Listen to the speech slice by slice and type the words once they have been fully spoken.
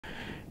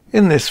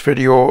In this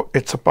video,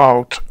 it's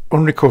about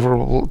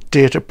unrecoverable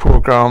data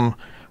program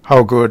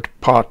how good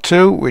part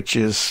 2, which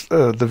is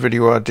the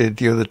video I did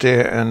the other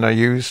day, and I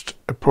used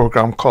a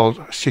program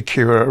called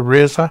Secure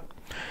Eraser,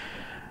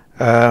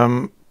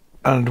 and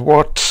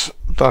what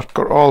that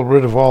got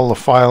rid of all the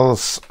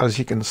files, as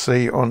you can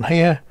see on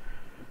here,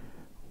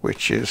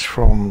 which is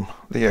from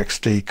the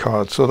XD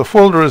card. So the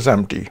folder is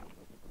empty.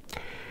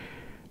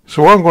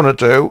 So what I'm going to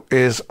do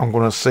is I'm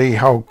going to see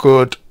how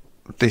good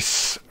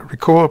this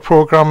Recover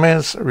program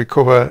is,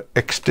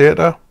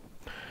 RecoverXdata,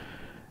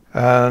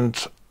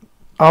 and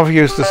I've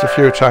used this a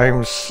few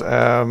times.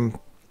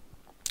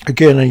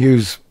 Again, I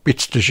use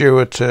bits de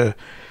jour to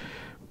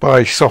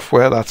buy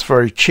software that's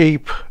very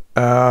cheap.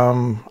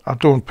 I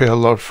don't pay a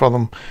lot for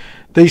them.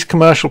 These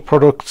commercial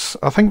products,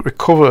 I think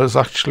Recover is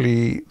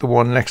actually the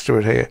one next to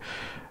it here.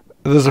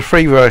 There's a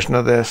free version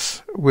of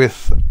this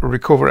with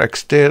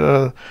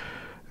RecoverXdata.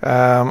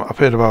 I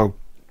paid about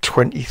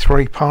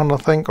 £23 I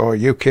think, or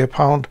UK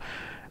pound,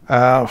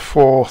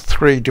 for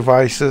 3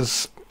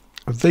 devices.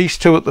 These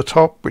two at the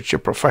top, which are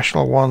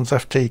professional ones,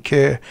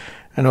 FTK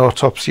and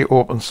Autopsy,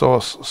 open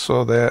source,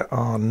 so they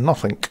are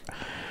nothing.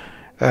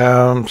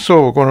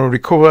 So we're going to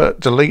recover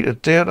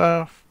deleted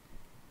data.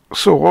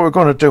 So what we're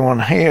going to do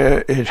on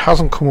here, it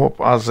hasn't come up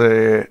as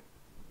a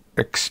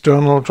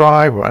external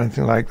drive or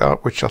anything like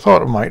that, which I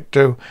thought it might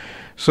do.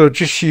 So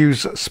just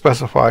use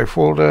specify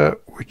folder,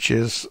 which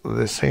is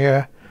this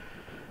here,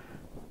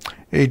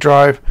 E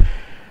drive,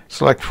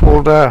 select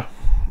folder,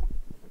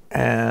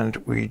 and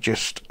we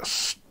just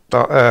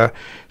start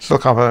still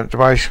have a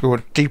device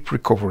called deep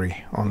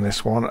recovery on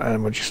this one,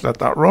 and we'll just let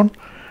that run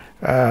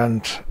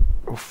and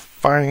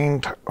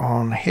find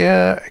on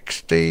here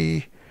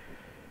XD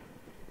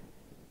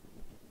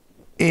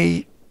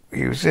E,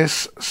 use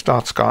this,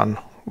 start scan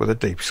with a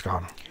deep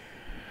scan.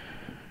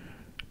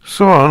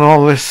 So on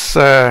all this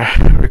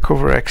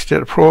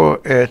RecoverXdata Pro,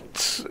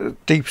 it's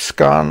deep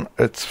scan,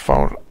 it's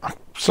found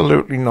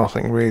absolutely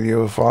nothing really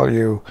of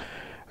value.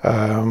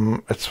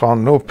 It's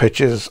found no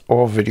pictures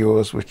or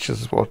videos, which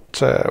is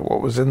what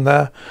was in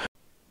there.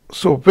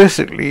 So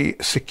basically,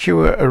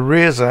 Secure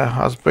Eraser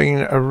has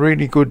been a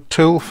really good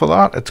tool for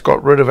that. It's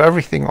got rid of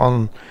everything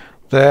on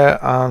there,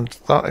 and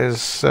that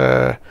is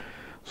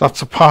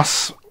that's a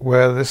pass,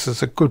 where this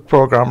is a good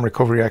program,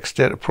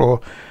 RecoverXdata Pro,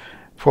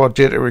 for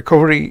data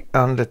recovery,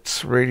 and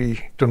it's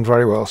really done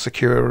very well,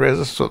 Secure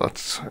Eraser, so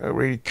that's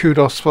really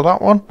kudos for that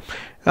one.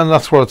 And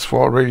that's what it's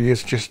for, really,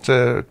 is just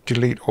to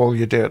delete all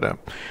your data.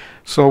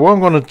 So what I'm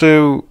going to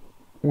do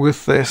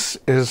with this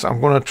is I'm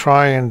going to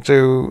try and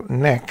do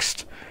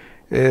next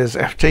is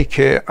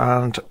FTK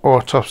and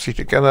Autopsy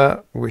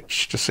together,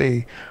 which to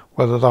see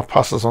whether that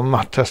passes on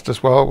that test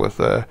as well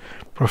with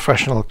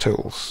professional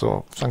tools.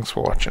 So thanks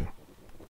for watching.